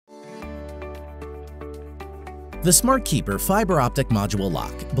The SmartKeeper fiber optic module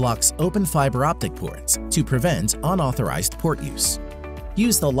lock blocks open fiber optic ports to prevent unauthorized port use.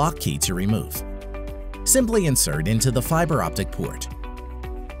 Use the lock key to remove. Simply insert into the fiber optic port.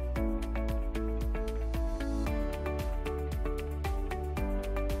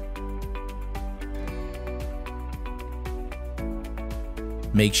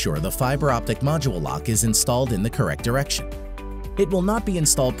 Make sure the fiber optic module lock is installed in the correct direction. It will not be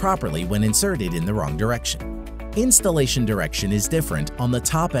installed properly when inserted in the wrong direction. Installation direction is different on the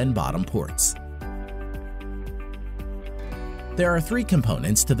top and bottom ports. There are 3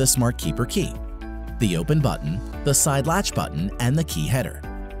 components to the SmartKeeper key: the open button, the side latch button, and the key header.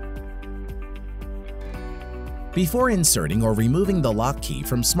 Before inserting or removing the lock key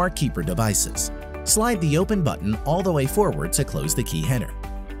from SmartKeeper devices, slide the open button all the way forward to close the key header.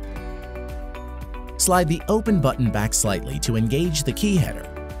 Slide the open button back slightly to engage the key header,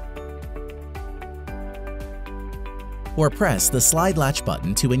 or press the slide latch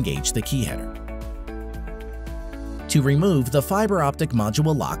button to engage the key header. To remove the fiber optic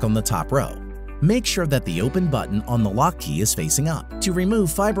module lock on the top row, make sure that the open button on the lock key is facing up. To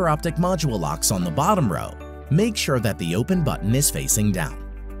remove fiber optic module locks on the bottom row, make sure that the open button is facing down.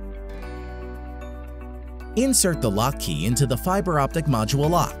 Insert the lock key into the fiber optic module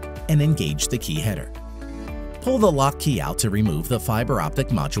lock and engage the key header. Pull the lock key out to remove the fiber optic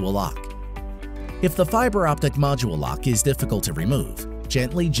module lock. If the fiber optic module lock is difficult to remove,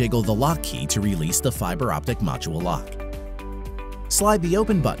 gently jiggle the lock key to release the fiber optic module lock. Slide the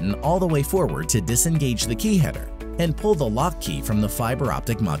open button all the way forward to disengage the key header and pull the lock key from the fiber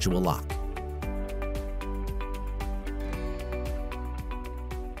optic module lock.